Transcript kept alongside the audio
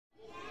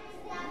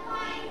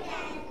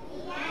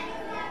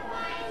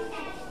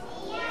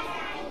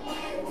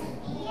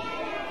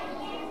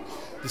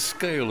The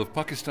scale of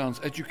Pakistan's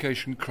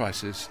education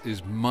crisis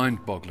is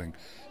mind-boggling.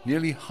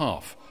 Nearly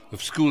half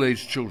of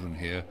school-aged children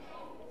here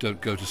don't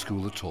go to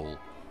school at all.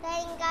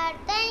 Twinkle,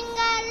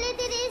 twinkle,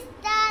 little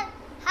star,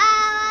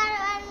 how I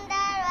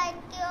wonder what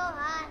you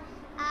are.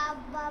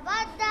 Abba,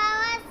 Badda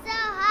was so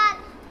hard,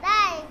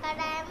 like a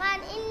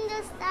diamond in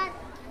the star.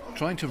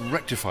 Trying to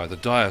rectify the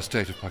dire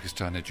state of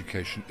Pakistan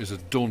education is a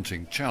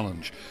daunting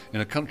challenge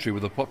in a country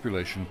with a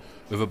population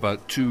of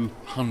about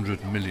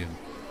 200 million.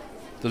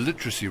 The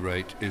literacy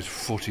rate is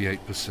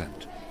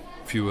 48%.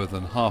 Fewer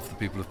than half the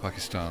people of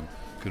Pakistan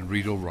can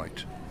read or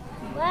write.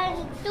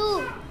 1,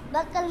 2,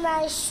 buckle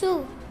my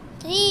shoe.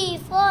 3,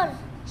 4,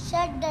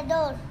 shut the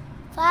door.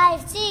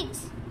 5,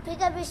 6, pick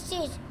up a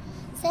stitch.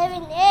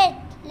 7, 8,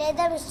 lay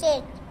them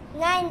straight.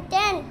 9,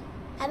 10,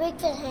 a big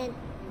fat hand.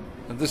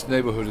 And this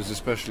neighbourhood is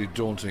especially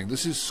daunting.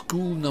 This is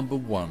school number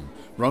 1,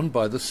 run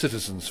by the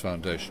Citizens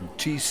Foundation,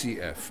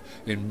 TCF,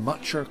 in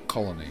Machar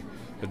Colony,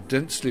 a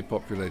densely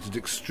populated,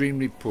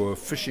 extremely poor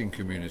fishing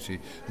community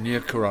near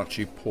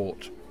Karachi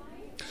port.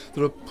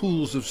 There are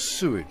pools of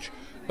sewage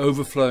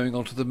overflowing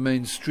onto the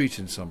main street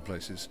in some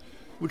places,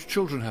 which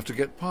children have to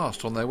get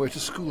past on their way to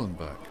school and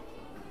back.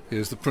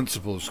 Here's the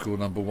principal of school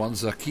number 1,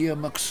 Zakia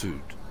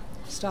Maqsood.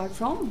 Start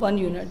from 1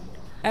 unit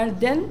and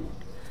then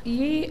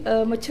ये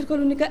मच्छर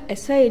colony का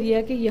ऐसा area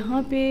है कि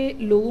यहाँ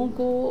पे लोगों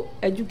को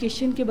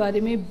एजुकेशन के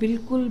बारे में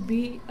बिल्कुल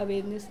भी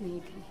अवेयरनेस नहीं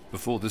थी.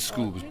 Before this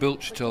school was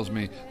built, she tells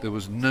me, there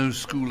was no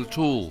school at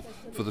all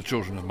for the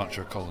children of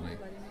Machar Colony.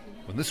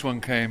 When this one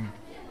came,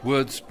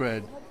 word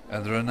spread,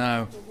 and there are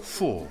now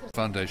 4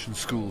 foundation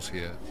schools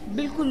here.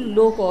 बिल्कुल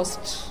low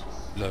cost.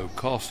 Low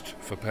cost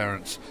for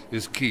parents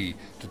is key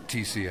to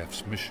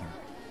TCF's mission.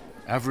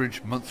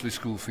 Average monthly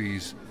school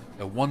fees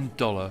are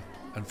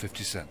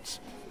 $1.50,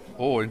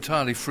 or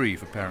entirely free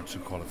for parents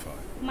who qualify.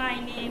 My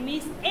name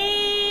is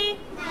A.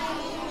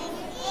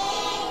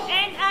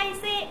 And I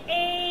say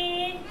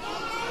A.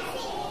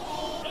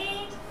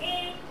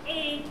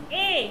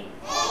 A.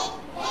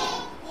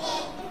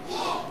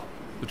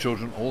 The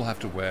children all have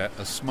to wear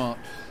a smart,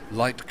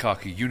 light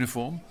khaki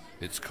uniform.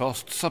 Its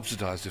cost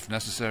subsidised if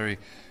necessary,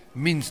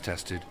 means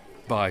tested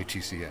by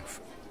TCF.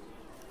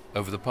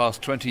 Over the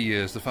past 20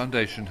 years, the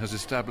foundation has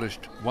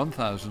established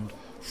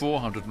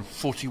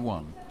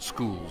 1,441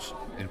 schools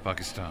in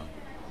Pakistan.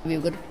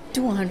 We've got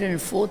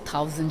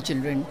 204,000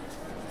 children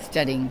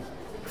studying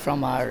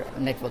from our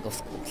network of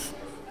schools.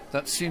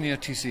 That's senior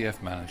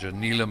TCF manager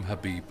Neelam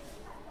Habib.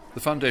 The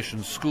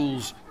foundation's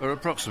schools are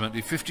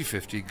approximately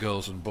 50-50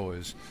 girls and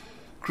boys.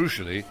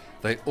 Crucially,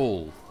 they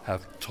all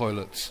have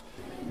toilets.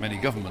 Many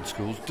government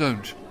schools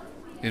don't.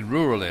 In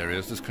rural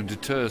areas, this can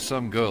deter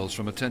some girls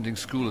from attending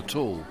school at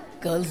all.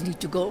 Girls need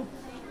to go,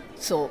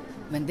 so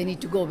when they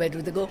need to go, where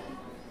do they go?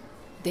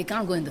 They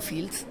can't go in the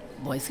fields.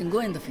 Boys can go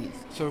in the fields.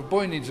 So if a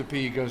boy needs a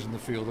pee, he goes in the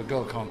field. A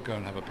girl can't go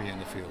and have a pee in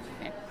the field.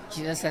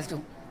 She just has to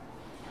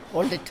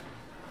hold it.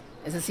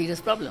 It's a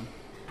serious problem.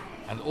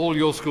 And all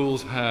your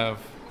schools have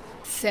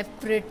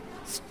separate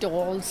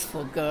stalls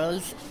for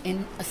girls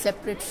in a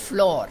separate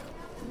floor.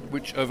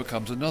 Which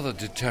overcomes another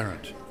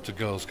deterrent to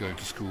girls going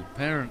to school.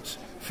 Parents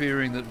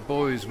fearing that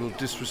boys will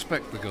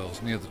disrespect the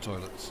girls near the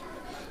toilets.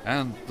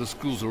 And the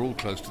schools are all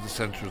close to the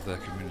centre of their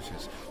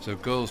communities, so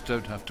girls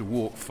don't have to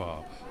walk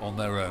far on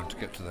their own to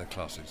get to their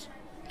classes.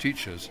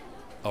 Teachers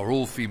are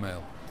all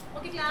female.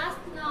 Okay, class,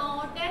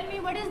 now tell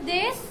me, what is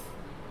this?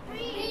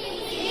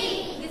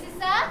 Tree. This is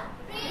a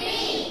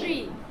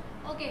tree.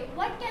 Okay,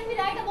 what can we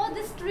write about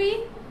this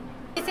tree?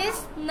 This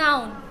is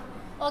noun.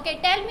 Okay,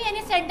 tell me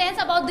any sentence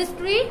about this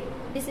tree.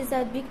 This is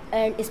a big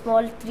and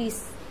small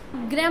trees.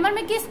 Grammar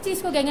में किस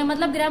चीज को कहेंगे,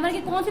 मतलब grammar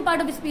की कौन C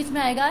part of speech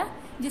में आएगा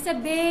जिसे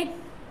big,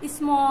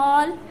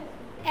 small,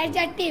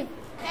 Adjective.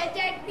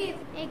 Adjective.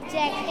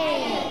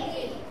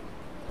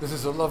 This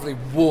is a lovely,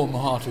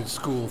 warm-hearted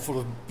school full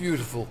of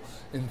beautiful,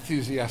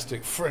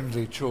 enthusiastic,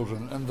 friendly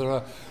children, and there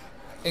are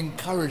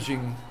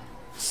encouraging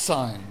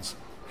signs,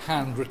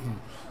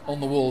 handwritten, on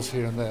the walls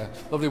here and there.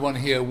 Lovely one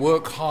here,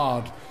 work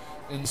hard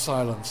in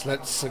silence,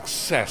 let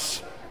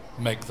success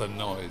make the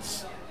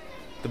noise.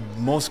 The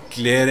most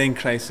glaring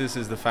crisis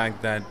is the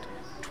fact that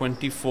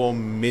 24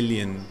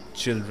 million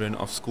children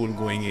of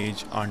school-going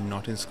age are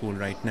not in school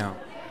right now.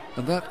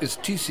 And that is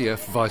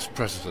TCF Vice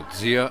President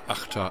Zia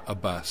Akhtar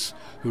Abbas,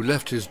 who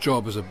left his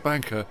job as a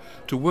banker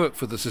to work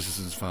for the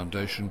Citizens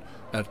Foundation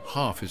at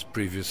half his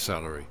previous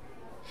salary.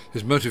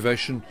 His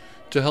motivation?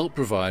 To help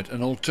provide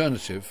an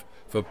alternative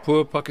for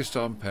poor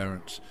Pakistan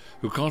parents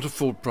who can't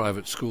afford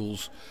private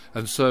schools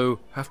and so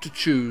have to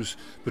choose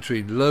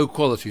between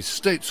low-quality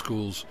state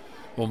schools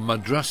or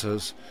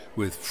madrasas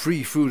with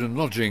free food and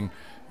lodging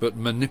but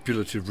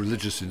manipulative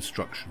religious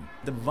instruction.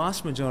 The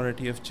vast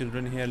majority of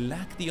children here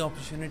lack the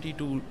opportunity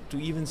to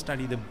even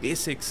study the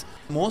basics.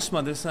 Most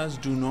madrasas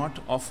do not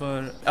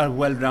offer a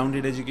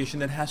well-rounded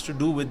education that has to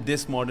do with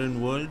this modern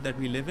world that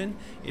we live in.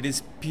 It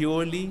is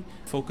purely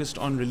focused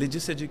on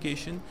religious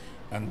education.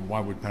 And why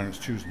would parents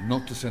choose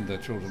not to send their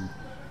children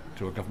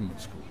to a government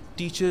school?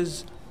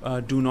 Teachers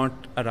do not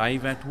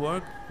arrive at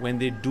work. When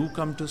they do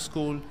come to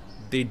school,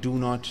 they do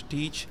not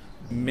teach.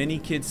 Many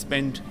kids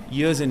spend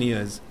years and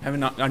years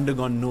having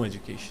undergone no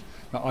education.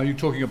 Now, are you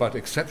talking about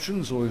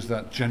exceptions, or is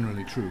that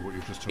generally true, what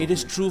you've just told me? It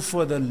is true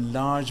for the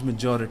large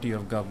majority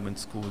of government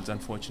schools,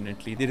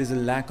 unfortunately. There is a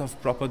lack of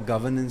proper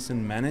governance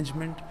and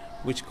management,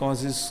 which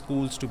causes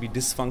schools to be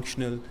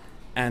dysfunctional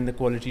and the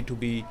quality to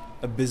be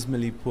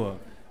abysmally poor.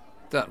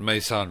 That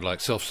may sound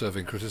like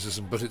self-serving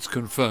criticism, but it's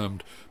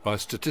confirmed by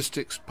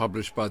statistics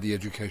published by the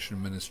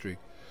Education Ministry.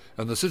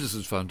 And the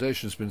Citizens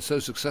Foundation has been so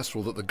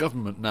successful that the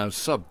government now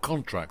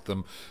subcontract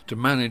them to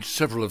manage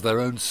several of their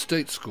own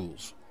state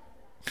schools.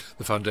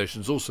 The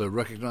foundation is also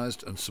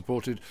recognised and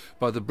supported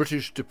by the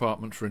British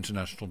Department for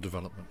International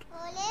Development.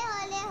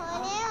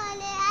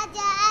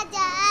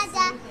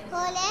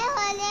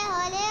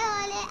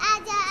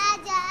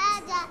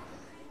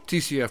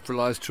 TCF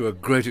relies to a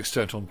great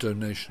extent on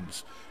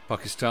donations.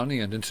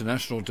 Pakistani and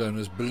international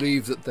donors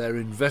believe that they're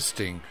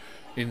investing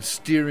in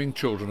steering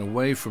children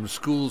away from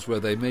schools where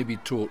they may be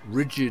taught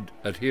rigid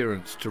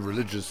adherence to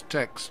religious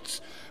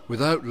texts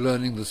without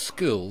learning the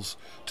skills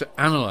to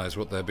analyse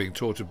what they're being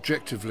taught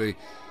objectively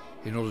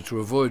in order to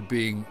avoid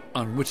being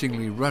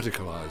unwittingly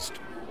radicalised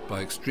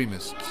by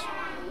extremists.